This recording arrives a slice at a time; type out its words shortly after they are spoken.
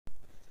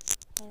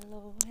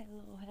Hello.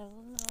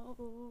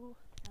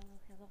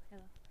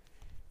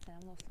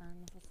 Selam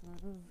dostlar,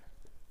 nasılsınız?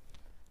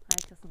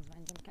 Harikasınız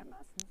bence,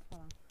 mükemmelsiniz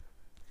falan.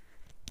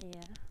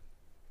 İyi.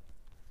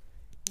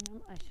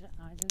 Bilmem, aşırı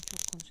acil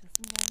çok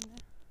konuşasım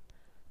geldi.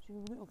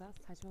 Çünkü bugün o kadar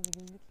saçma bir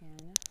gündü ki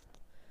yani.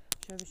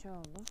 Şöyle bir şey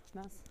oldu.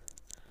 Ben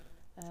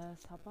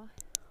sabah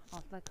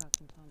 6'da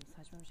kalktım, tamam,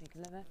 saçma bir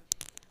şekilde ve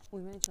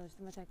uyumaya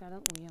çalıştım ve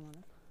tekrardan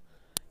uyuyamadım.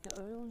 Ya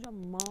öyle olunca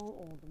mal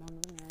oldum,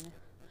 anladım yani.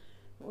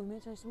 Uyumaya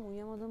çalıştım,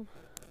 uyuyamadım.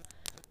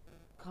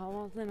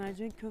 Kahvaltıda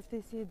mercimek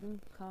köftesi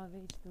yedim,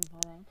 kahve içtim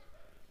falan.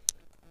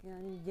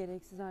 Yani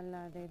gereksiz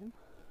hallerdeydim.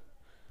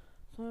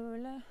 Sonra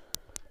böyle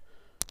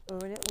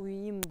öyle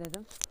uyuyayım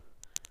dedim.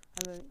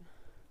 Böyle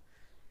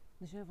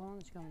dışarı falan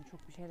da çıkamadım,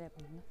 çok bir şey de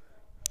yapamadım.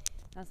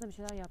 Aslında bir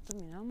şeyler yaptım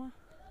yine ama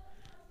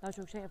daha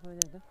çok şey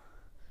yapabilirdim.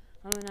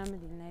 Ama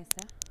önemli değil,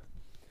 neyse.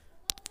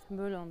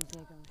 Böyle olması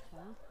gerekiyormuş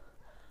falan.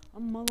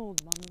 Ama mal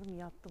oldum, anladım,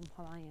 yattım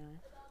falan yani.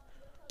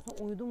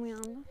 Sonra uyudum,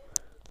 uyandım.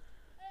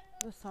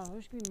 Böyle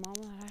sarhoş gibi mal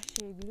her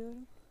şeye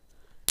gülüyorum.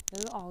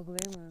 Ya da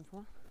algılayamıyorum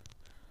falan.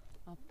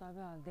 Aptal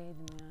bir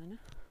haldeydim yani.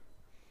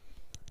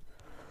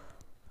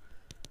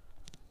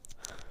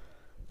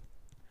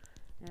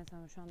 Evet,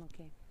 tamam, şu an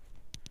okeyim.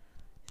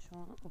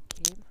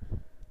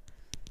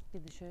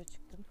 Bir dışarı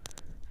çıktım.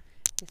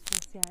 Bir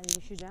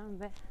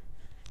sosyalleşeceğim ve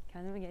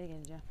kendime geri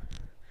geleceğim.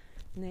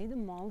 Neydi,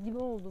 mal gibi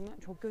oldum ya.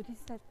 Çok kötü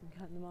hissettim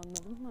kendimi,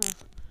 anladın mı?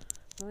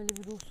 Böyle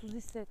bir ruhsuz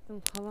hissettim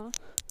falan.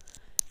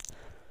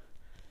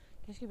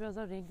 Keşke biraz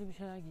daha renkli bir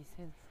şeyler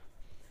giyseydim.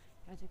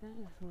 Gerçekten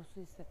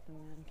ruhsuz hissettim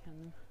yani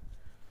kendimi.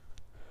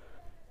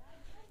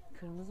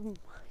 Kırmızı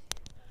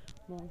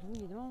montumu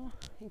giydim ama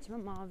içime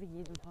mavi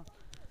giydim falan.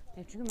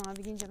 Çünkü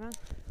mavi giyince ben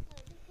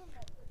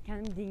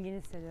kendimi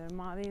dingin hissediyorum.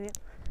 Mavi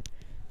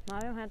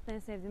hayatta en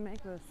sevdiğim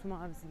renk, böyle su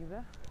mavisi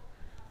gibi.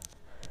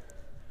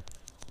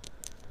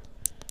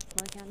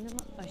 Bana kendimi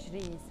aşırı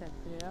iyi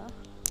hissettiriyor.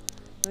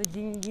 Böyle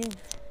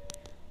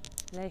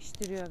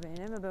dinginleştiriyor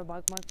beni ve böyle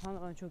bakmak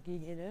falan bana çok iyi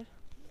gelir.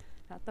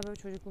 Hatta böyle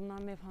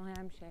çocukluğumdan beri falan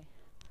hayalim şey.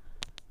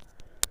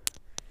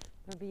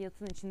 Böyle bir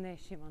yatın içinde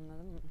yaşayayım,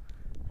 anladın mı?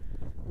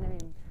 Ne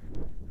bileyim.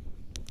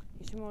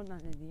 İşim oradan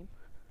ne diyeyim.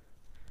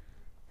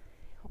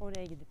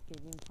 Oraya gidip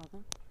geleyim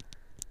falan.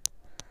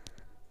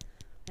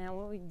 Yani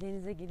o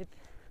denize girip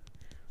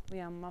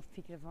uyanma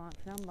fikri falan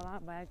filan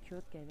bana bayağı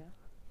cute geliyor.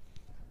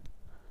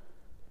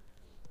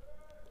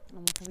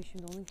 Ama tabii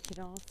şimdi onun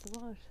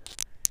kirası var.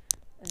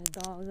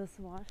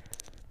 Dalgası var.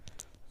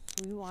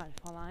 Suyu var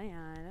falan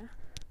yani.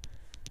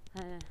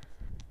 Hani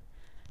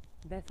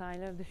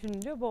detayları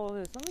düşününce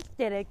boğuluyorsun ama hiç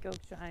gerek yok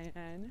şu an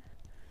yani.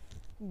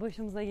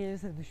 Başımıza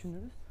gelirse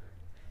düşünürüz.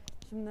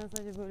 Şimdiden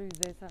sadece böyle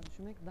yüzeysel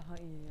düşünmek daha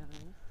iyi yani.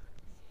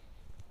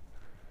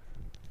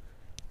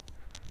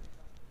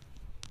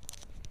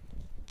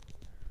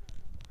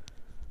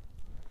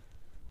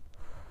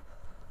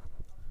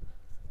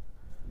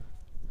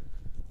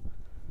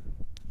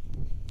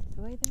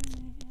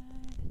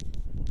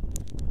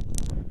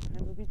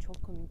 Bugün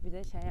çok komik bir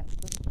de şey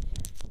yaptım.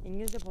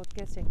 İngilizce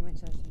podcast çekmeye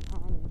çalıştım,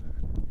 tamam mı?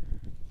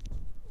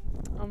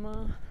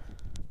 Ama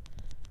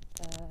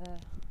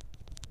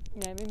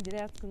yani benim dile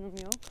yatkınlığım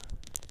yok.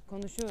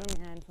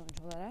 Konuşuyorum yani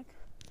sonuç olarak.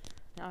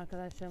 Yani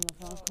arkadaşlarımla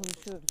falan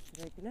konuşuyoruz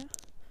sürekli.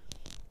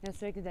 Yani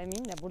sürekli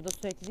demeyeyim de, burada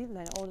sürekli değil de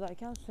hani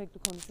oradayken sürekli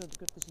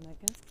konuşuyorduk, yurt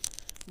dışındayken.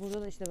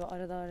 Burada da işte böyle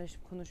arada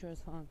araşıp konuşuyoruz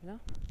falan filan.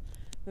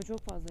 Böyle çok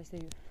fazla işte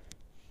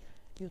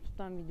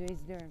YouTube'dan video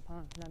izliyorum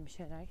falan filan, bir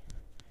şeyler.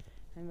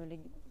 Hani böyle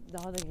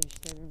daha da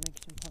geliştirebilmek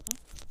için falan.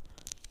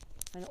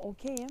 Hani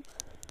okeyim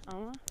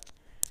ama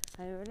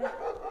hani böyle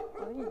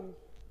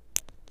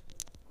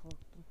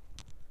korktum.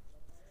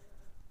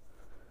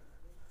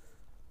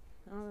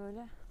 Ama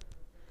böyle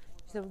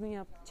işte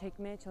bugün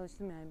çekmeye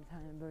çalıştım yani bir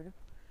tane bölüm.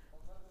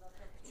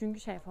 Çünkü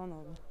şey falan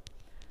oldu.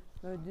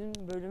 Böyle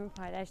dün bölümü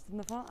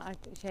paylaştığımda falan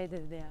şey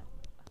dedi ya.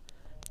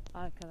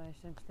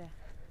 Arkadaşlarım işte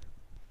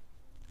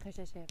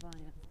kaşa şey falan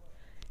ya.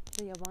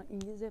 İşte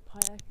İngilizce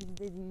paylaş, biz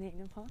de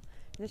dinleyelim falan.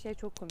 Bir de şey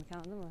çok komik,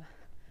 anladın mı?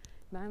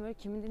 Ben böyle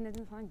kimin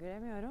dinlediğini falan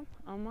göremiyorum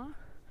ama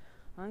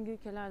hangi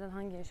ülkelerden,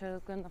 hangi yaş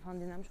aralıklarında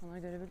falan dinlenmiş onları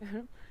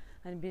görebiliyorum.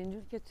 Hani birinci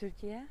ülke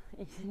Türkiye,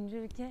 ikinci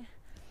ülke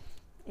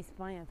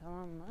İspanya,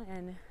 tamam mı?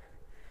 Yani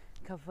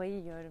kafayı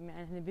yiyorum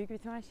yani. Hani büyük bir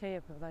ihtimal şey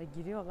yapıyorlar,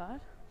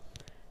 giriyorlar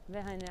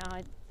ve hani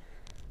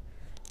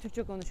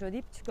Türkçe konuşuyor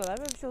deyip çıkıyorlar.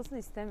 Böyle bir şey olsun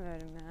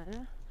istemiyorum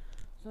yani.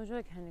 Sonuç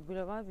olarak hani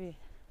global bir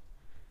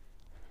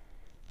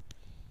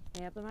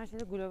yaptığım her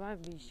şeyde global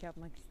bir iş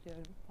yapmak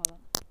istiyorum falan.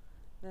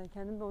 Yani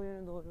kendimi de o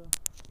yöne doğru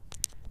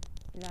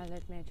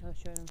ilerletmeye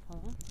çalışıyorum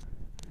falan.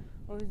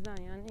 O yüzden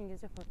yani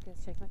İngilizce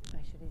podcast çekmek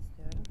aşırı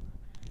istiyorum.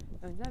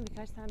 Önceden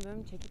birkaç tane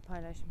bölüm çekip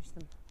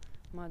paylaşmıştım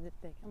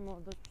Madrid'deyken ama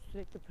orada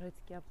sürekli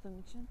pratik yaptığım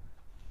için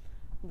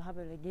daha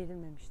böyle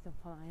gerilmemiştim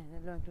falan,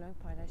 yani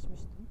lönk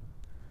paylaşmıştım.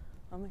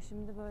 Ama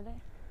şimdi böyle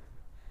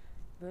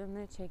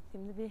bölümleri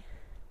çektiğimde bir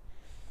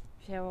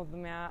şey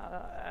oldum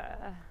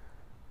ya,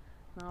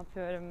 ne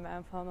yapıyorum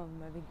ben falan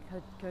oldum, böyle bir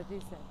kötü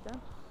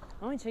hissettim.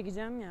 Ama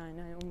çekeceğim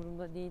yani, hani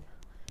umurumda değil.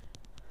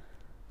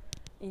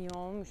 İyi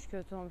olmuş,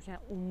 kötü olmuş, yani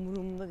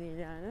umurumda değil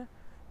yani.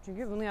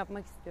 Çünkü bunu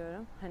yapmak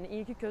istiyorum. Hani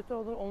ilki kötü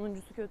olur,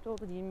 10'uncusu kötü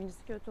olur,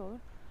 20'incisi kötü olur.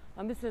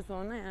 Ama bir süre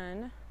sonra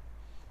yani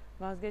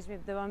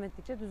vazgeçmeyip devam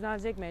ettikçe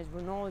düzelecek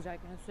mecbur. Ne olacak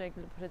yani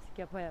sürekli pratik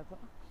yapa yapa.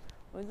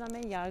 O yüzden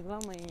beni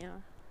yargılamayın ya.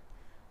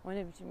 O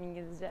ne biçim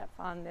İngilizce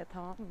falan diye,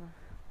 tamam mı?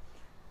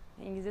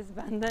 İngilizcesi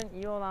benden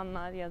iyi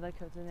olanlar ya da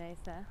kötü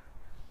neyse.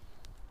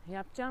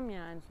 Yapacağım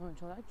yani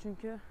sonuç olarak.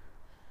 Çünkü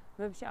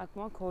böyle bir şey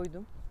aklıma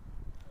koydum.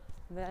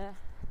 Ve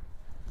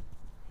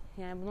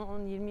yani bunu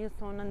 10-20 yıl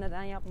sonra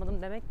neden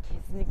yapmadım demek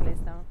kesinlikle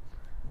istemem.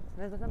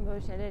 Ve zaten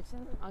böyle şeyler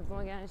için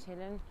aklıma gelen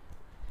şeylerin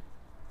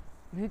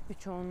büyük bir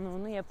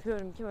çoğunluğunu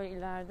yapıyorum ki böyle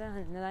ileride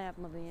hani neden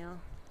yapmadın ya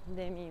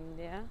demeyeyim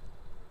diye.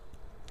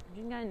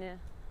 Çünkü hani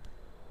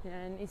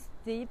yani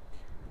isteyip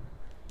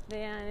de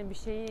yani bir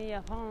şeyi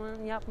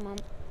yapmam.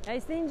 Ya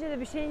isteyince de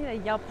bir şeyi de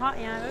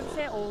yani böyle bir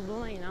şey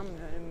olduğuna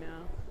inanmıyorum ya.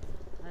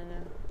 Hani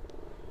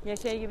ya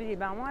şey gibi değil,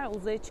 ben var ya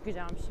uzaya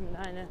çıkacağım şimdi,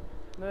 hani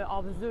böyle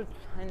absürt,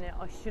 hani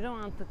aşırı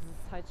mantıksız,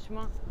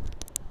 saçma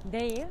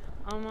değil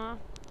ama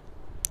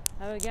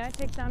böyle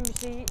gerçekten bir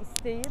şeyi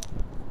isteyip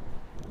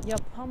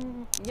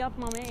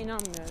yapmamaya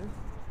inanmıyorum.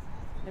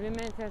 Benim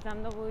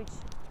mentalitemde bu hiç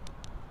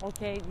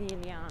okey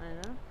değil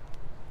yani.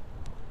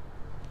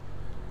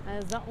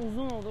 Yani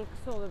uzun olur,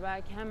 kısa olur,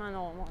 belki hemen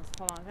olmaz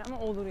falan filan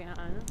ama olur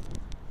yani.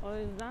 O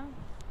yüzden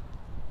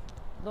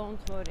don't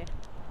worry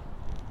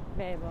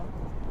baby.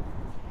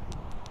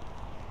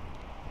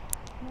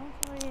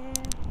 Don't worry.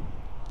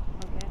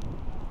 Okay.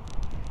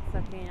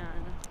 Sakın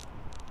yani.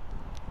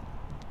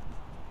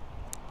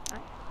 Ay.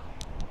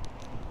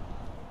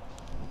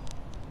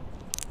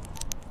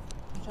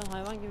 Şu an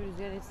hayvan gibi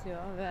rüzgar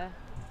esiyor ve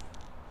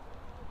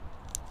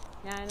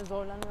yani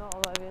zorlanıyor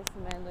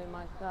olabilirsin beni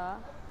duymakta.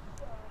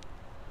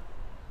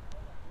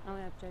 Ama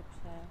yapacak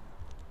bir şey yok.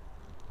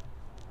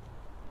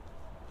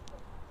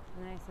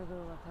 Neyse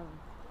dur bakalım.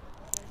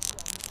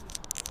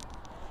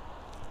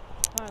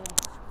 Pardon.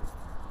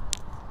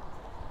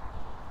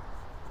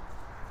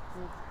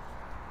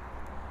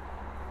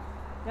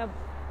 Ya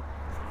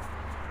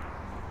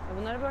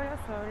bunları böyle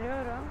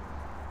söylüyorum.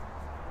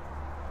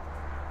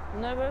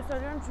 Bunları böyle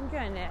söylüyorum çünkü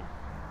hani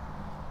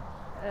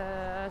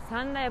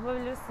sen de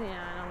yapabilirsin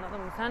yani,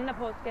 anladın mı? Sen de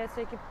podcast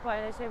çekip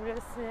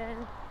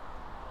paylaşabilirsin.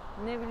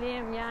 Ne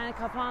bileyim yani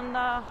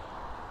kafanda.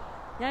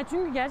 Yani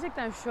çünkü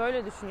gerçekten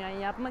şöyle düşün,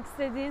 yani yapmak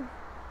istediğin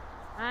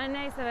her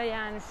neyse ve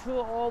yani şu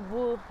o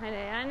bu, hani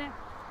yani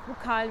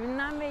bu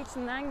kalbinden ve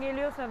içinden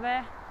geliyorsa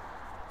ve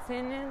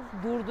senin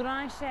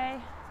durduran şey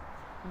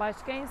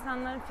başka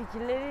insanların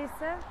fikirleri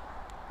ise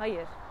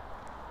hayır.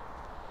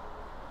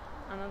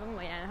 Anladın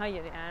mı? Yani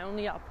hayır, yani onu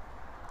yap.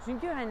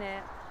 Çünkü hani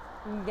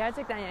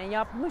gerçekten yani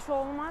yapmış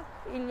olmak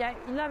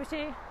illa bir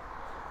şey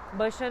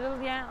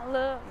başarılı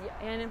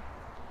yani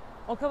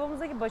o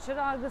kafamızdaki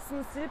başarı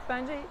algısını silip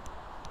bence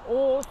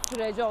o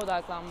sürece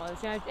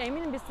odaklanmalıyız. Yani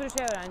eminim bir sürü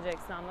şey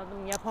öğreneceksin, anladın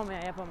mı?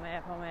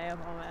 Yapamaya.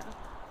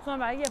 Sonra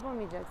belki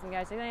yapamayacaksın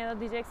gerçekten ya da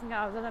diyeceksin ki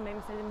zaten benim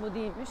istediğim bu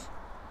değilmiş.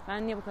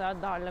 Ben niye bu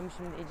kadar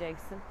darlamışım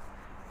diyeceksin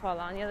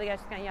falan ya da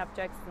gerçekten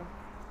yapacaksın.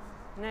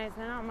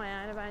 Neyse ama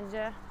yani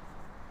bence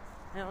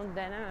yani onu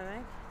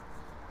denememek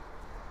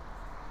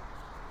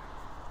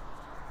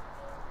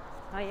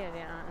hayır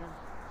yani.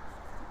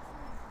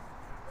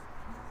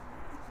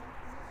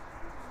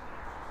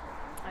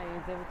 Ay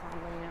dev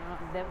utandım ya.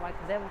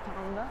 Dev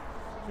utandı.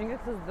 Çünkü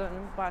kız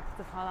dönüp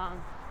baktı falan.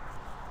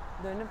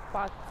 Dönüp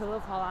baktılı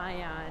falan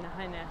yani.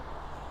 Hani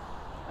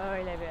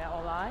öyle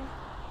bir olay.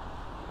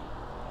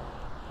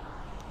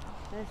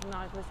 Ben şimdi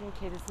arkadaşımın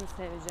kedisini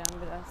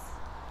seveceğim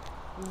biraz.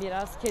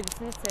 Biraz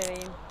kedisini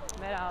seveyim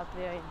ve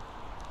rahatlayayım.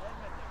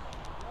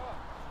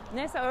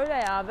 Neyse öyle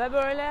ya ve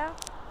böyle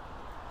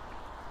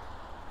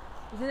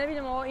işte ne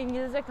bileyim o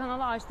İngilizce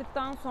kanalı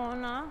açtıktan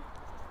sonra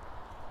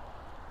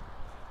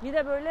bir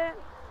de böyle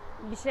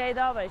bir şey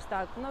daha var işte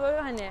aklımda,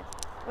 böyle hani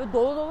böyle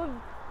dolu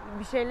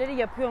bir şeyleri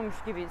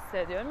yapıyormuş gibi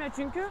hissediyorum ya,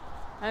 çünkü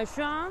yani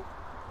şu an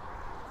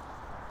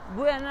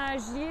bu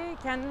enerjiyi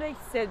kendimde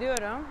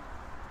hissediyorum.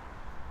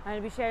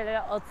 Hani bir şeylere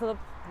atılıp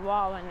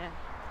wow hani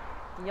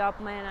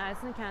yapma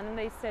enerjisini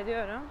kendimde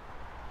hissediyorum.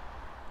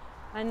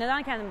 Hani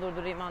neden kendimi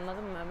durdurayım,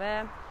 anladın mı?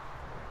 Ve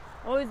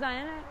o yüzden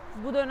yani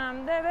bu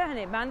dönemde ve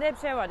hani bende hep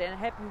şey vardı, yani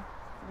hep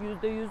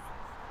 %100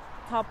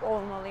 tap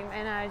olmalıyım,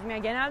 enerjim.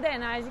 Yani genelde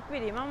enerjik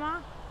biriyim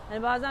ama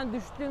hani bazen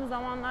düştüğüm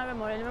zamanlar ve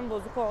moralimin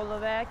bozuk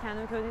olduğu ve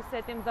kendimi kötü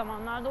hissettiğim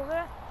zamanlar da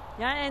oluyor.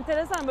 Yani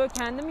enteresan, böyle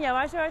kendimi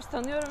yavaş yavaş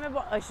tanıyorum ve bu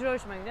aşırı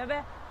hoşuma gidiyor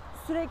ve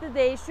sürekli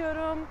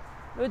değişiyorum.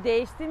 Böyle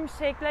değiştiğim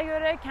şekle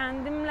göre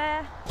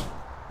kendimle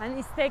hani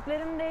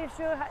isteklerim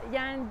değişiyor.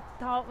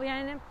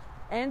 Yani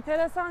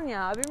enteresan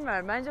ya,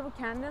 bilmiyorum. Bence bu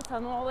kendini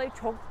tanıma olayı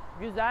çok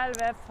güzel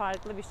ve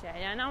farklı bir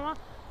şey. Yani ama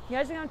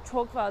gerçekten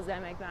çok fazla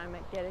emek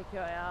vermek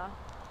gerekiyor ya.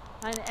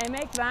 Hani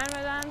emek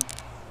vermeden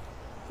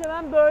işte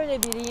ben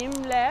böyle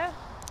biriyimle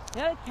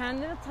ya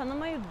kendini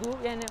tanımayı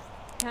yani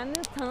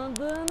kendini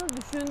tanıdığını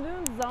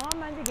düşündüğün zaman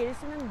bence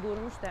gelişimin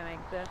durmuş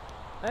demektir.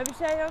 Öyle bir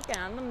şey yok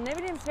yani, anladın mı? Ne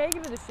bileyim şey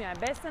gibi düşün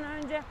yani 5 sene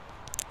önce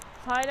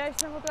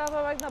paylaştığım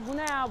fotoğrafa baktığında bu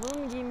ne ya,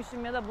 bunu mu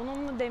giymişim ya da bunu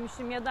mu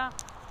demişim ya da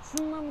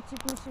şununla mı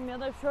çıkmışım ya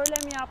da şöyle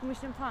mi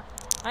yapmışım falan.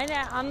 Hani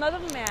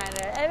anladın mı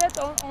yani? Evet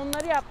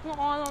onları yaptım,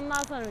 o an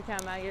ondan sonra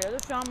mükemmel geliyordu.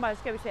 Şu an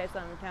başka bir şey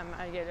sana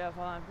mükemmel geliyor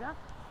falan filan.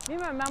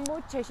 Bilmiyorum, ben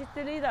bu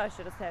çeşitliliği de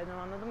aşırı sevdim,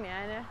 anladın mı?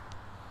 Yani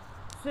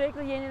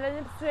sürekli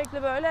yenilenip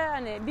sürekli böyle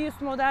hani bir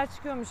üst model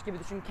çıkıyormuş gibi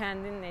düşün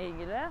kendinle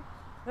ilgili.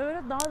 Ve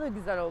böyle daha da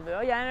güzel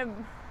oluyor. Yani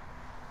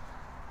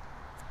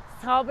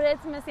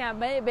sabretmesi,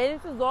 yani benim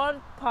için zor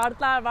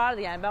partlar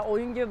vardı yani, ben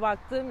oyun gibi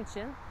baktığım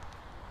için.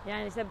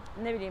 Yani işte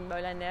ne bileyim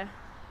böyle hani,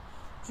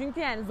 çünkü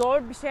yani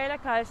zor bir şeyle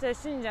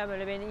karşılaşınca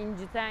böyle beni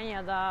inciten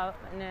ya da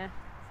hani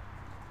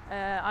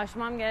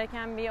aşmam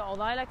gereken bir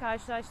olayla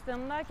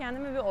karşılaştığımda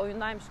kendimi bir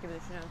oyundaymış gibi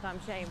düşünüyorum.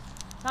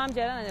 Tam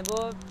Ceren, hani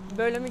bu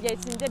bölümü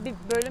geçince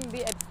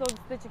bir episode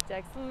üstte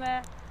çıkacaksın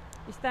ve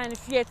işte hani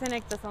şu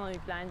yetenek de sana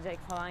yüklenecek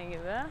falan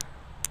gibi.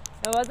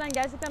 Ya bazen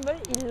gerçekten böyle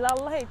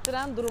illallah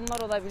ettiren durumlar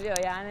olabiliyor.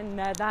 Yani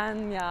neden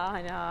ya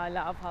hani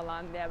hala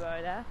falan diye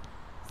böyle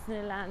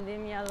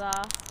sinirlendiğim ya da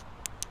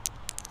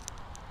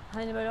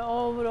hani böyle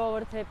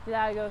over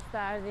tepkiler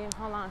gösterdiğim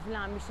falan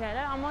filan bir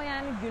şeyler. Ama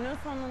yani günün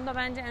sonunda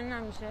bence en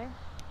önemli şey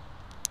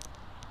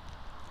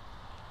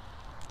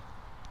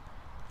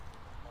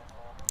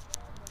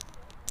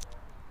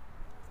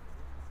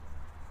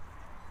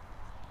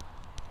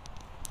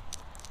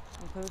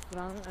otobüs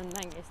durağının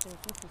önünden geçtiğim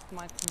için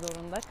susmak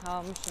zorunda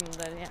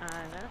kalmışımdır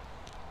yani.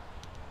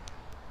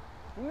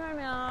 Bilmiyorum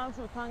ya,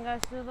 şu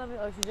utangaçlığı da bir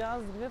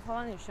aşacağız gibi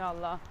falan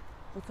inşallah.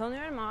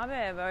 Utanıyorum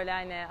abi böyle,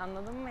 hani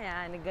anladın mı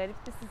yani, garip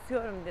bir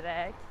susuyorum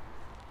direkt.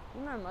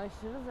 Bilmiyorum,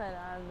 aşırız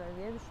herhalde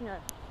diye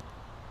düşünüyorum.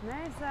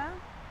 Neyse.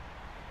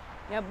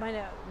 Ya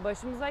hani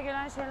başımıza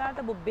gelen şeyler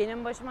de bu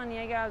benim başıma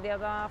niye geldi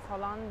ya da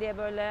falan diye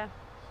böyle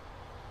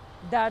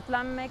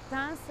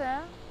dertlenmektense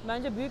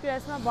bence büyük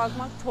resme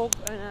bakmak çok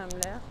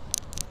önemli.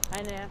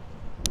 Hani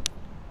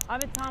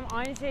abi tam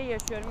aynı şeyi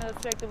yaşıyorum ya da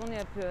sürekli bunu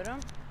yapıyorum.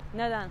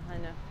 Neden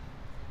hani?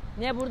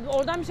 Niye burada,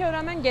 oradan bir şey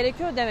öğrenmen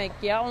gerekiyor demek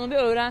ki ya. Onu bir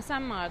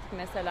öğrensen mi artık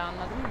mesela,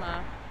 anladın mı?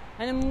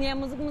 Hani niye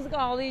mızık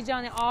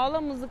ağlayacaksın? Yani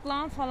ağla,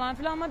 mızıklan falan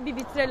filan ama bir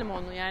bitirelim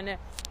onu yani.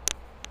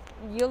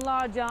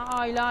 Yıllarca,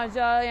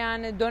 aylarca,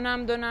 yani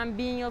dönem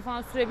 1000 yıl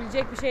falan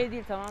sürebilecek bir şey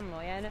değil, tamam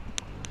mı? Yani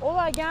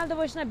olay geldi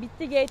başına,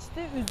 bitti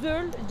geçti,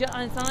 üzül,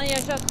 hani sana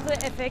yaşattığı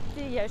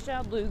efekti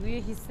yaşa,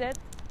 duyguyu hisset,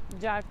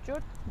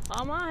 cartçurt.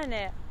 Ama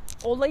hani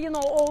olayın o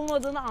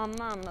olmadığını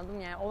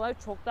anladım yani. Olay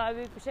çok daha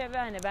büyük bir şey ve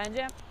hani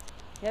bence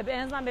ya en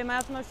azından benim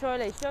hayatımda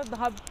şöyle işliyor.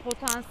 Daha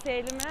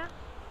potansiyelimi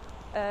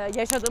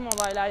yaşadığım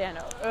olaylar yani.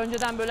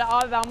 Önceden böyle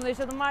abi ben bunu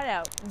yaşadım var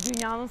ya,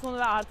 dünyanın sonu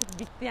ve artık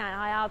bitti yani,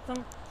 hayatım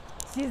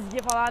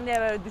çizgi falan diye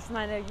böyle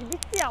düşünenler gibi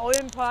bitti ya,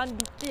 oyun falan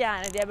bitti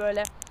yani diye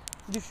böyle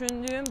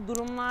düşündüğüm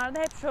durumlarda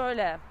hep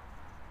şöyle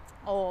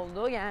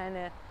oldu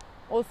yani.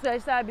 O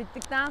süreçler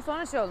bittikten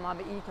sonra şey oldum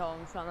abi, iyi ki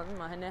olmuş, anladın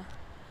mı? Hani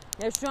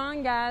ya şu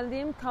an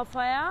geldiğim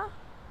kafaya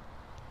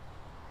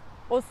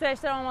o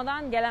süreçler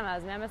olmadan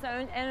gelemezdim. Yani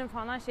mesela en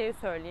falan şeyi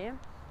söyleyeyim.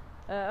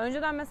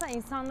 Önceden mesela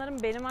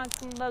insanların benim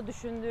hakkımda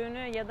düşündüğünü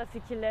ya da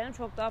fikirlerini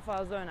çok daha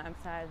fazla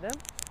önemserdim.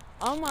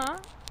 Ama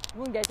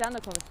bunu geçen de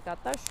konuştuk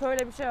hatta.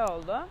 Şöyle bir şey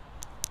oldu.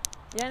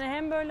 Yani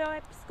hem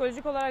böyle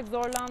psikolojik olarak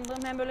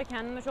zorlandığım hem böyle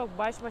kendimle çok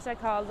baş başa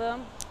kaldığım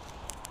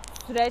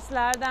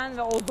süreçlerden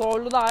ve o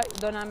zorlu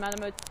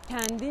dönemlerden böyle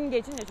kendin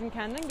geçince, çünkü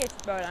kendin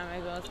geçip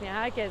öğrenmek zorundasın. Yani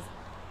herkes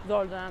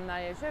zor dönemler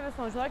yaşıyor ve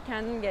sonuç olarak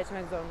kendin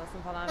geçmek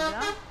zorundasın falan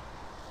filan.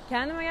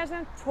 Kendime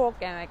gerçekten çok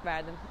emek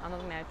verdim,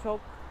 anladın mı? Yani çok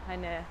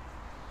hani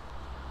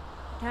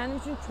kendim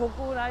için çok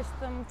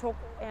uğraştım, çok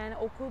yani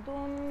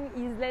okudum,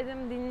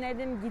 izledim,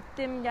 dinledim,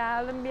 gittim,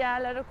 geldim bir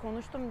yerlere,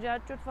 konuştum,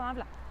 cart falan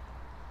filan.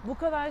 Bu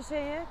kadar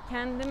şeyi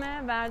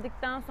kendime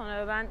verdikten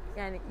sonra ben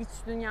yani iç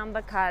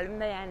dünyamda,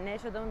 kalbimde yani ne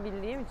yaşadığımı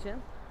bildiğim için,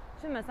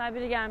 şimdi mesela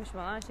biri gelmiş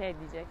bana şey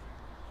diyecek.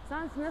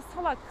 Sen ne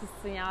salak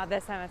kızsın ya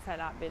dese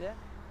mesela biri.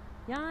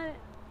 Yani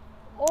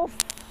of,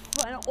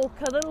 hani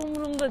o kadar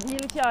umurumda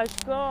değil ki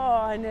aşko,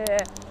 hani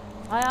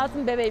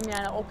hayatım bebeğim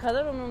yani, o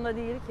kadar umurumda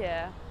değil ki.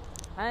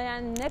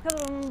 Yani ne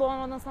kadar umurumda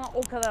olmadan sana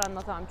o kadar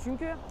anlatamam.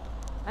 Çünkü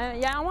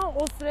yani ama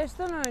o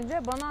süreçten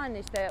önce bana hani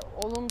işte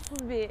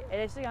olumsuz bir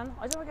eleştiri geldi.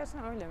 Acaba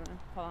gerçekten öyle mi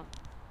falan.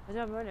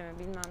 Acaba böyle mi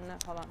bilmem ne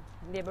falan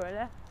diye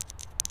böyle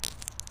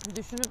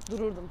düşünüp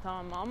dururdum,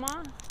 tamam mı?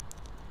 Ama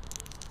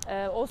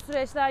o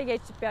süreçler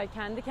geçip yani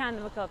kendi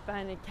kendime kalıp ve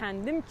hani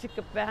kendim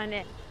çıkıp ve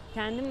hani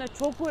kendimle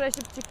çok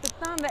uğraşıp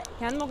çıktıktan ve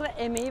kendime o kadar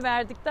emeği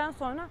verdikten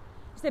sonra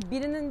işte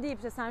birinin deyip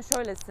işte sen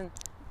şöylesin.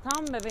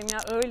 Tamam bebeğim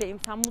ya, öyleyim.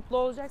 Sen mutlu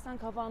olacaksan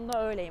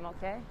kafanda öyleyim,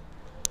 okey?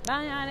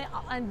 Ben yani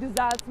hani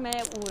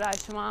düzeltmeye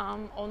uğraşmam,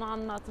 onu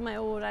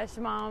anlatmaya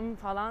uğraşmam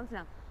falan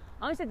filan.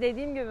 Ama işte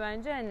dediğim gibi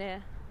bence hani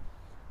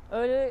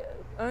öyle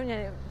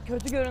yani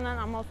kötü görünen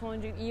ama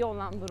sonucu iyi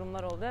olan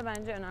durumlar oluyor.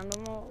 Bence önemli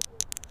ama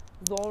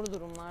zor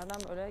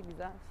durumlardan böyle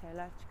güzel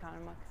şeyler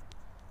çıkarmak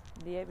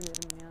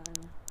diyebilirim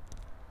yani.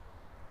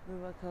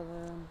 Dur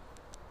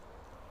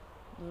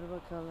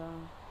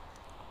bakalım.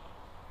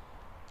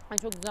 Ay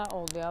çok güzel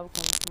oldu ya bu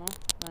konuşma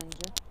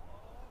bence.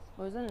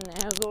 O yüzden hani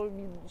eğer zor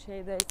bir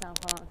şeydeysen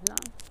falan filan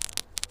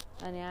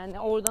hani yani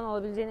oradan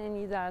alabileceğin en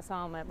iyi dersi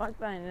almaya bak.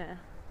 Ben hani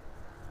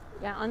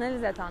Yani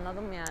analiz et,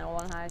 anladın mı yani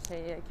olan her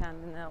şeyi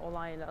kendine,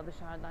 olayla,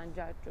 dışarıdan,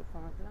 cart curt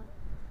falan filan.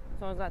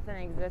 Sonra zaten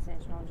en güzel senin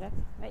için olacak.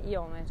 Ve iyi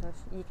olmaya çalış,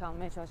 iyi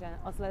kalmaya çalış. Yani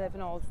asıl hedefin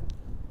o olsun.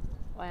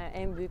 Yani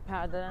en büyük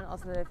perdelerin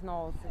asıl hedefin o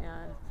olsun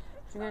yani.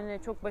 Çünkü hani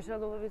çok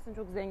başarılı olabilirsin,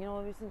 çok zengin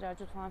olabilirsin, cart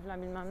curt falan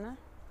filan bilmem ne.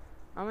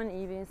 Ama hani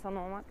iyi bir insan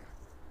olmak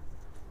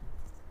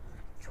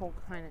çok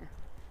hani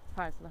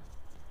farklı.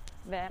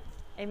 Ve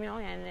emin ol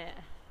yani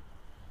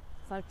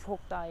sana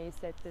çok daha iyi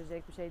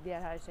hissettirecek bir şey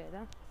diğer her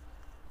şeyden.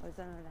 O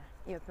yüzden öyle.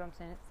 İyi, öpüyorum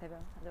seni,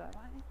 seviyorum. Hadi bay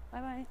bay.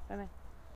 Bay bay. Bay bay.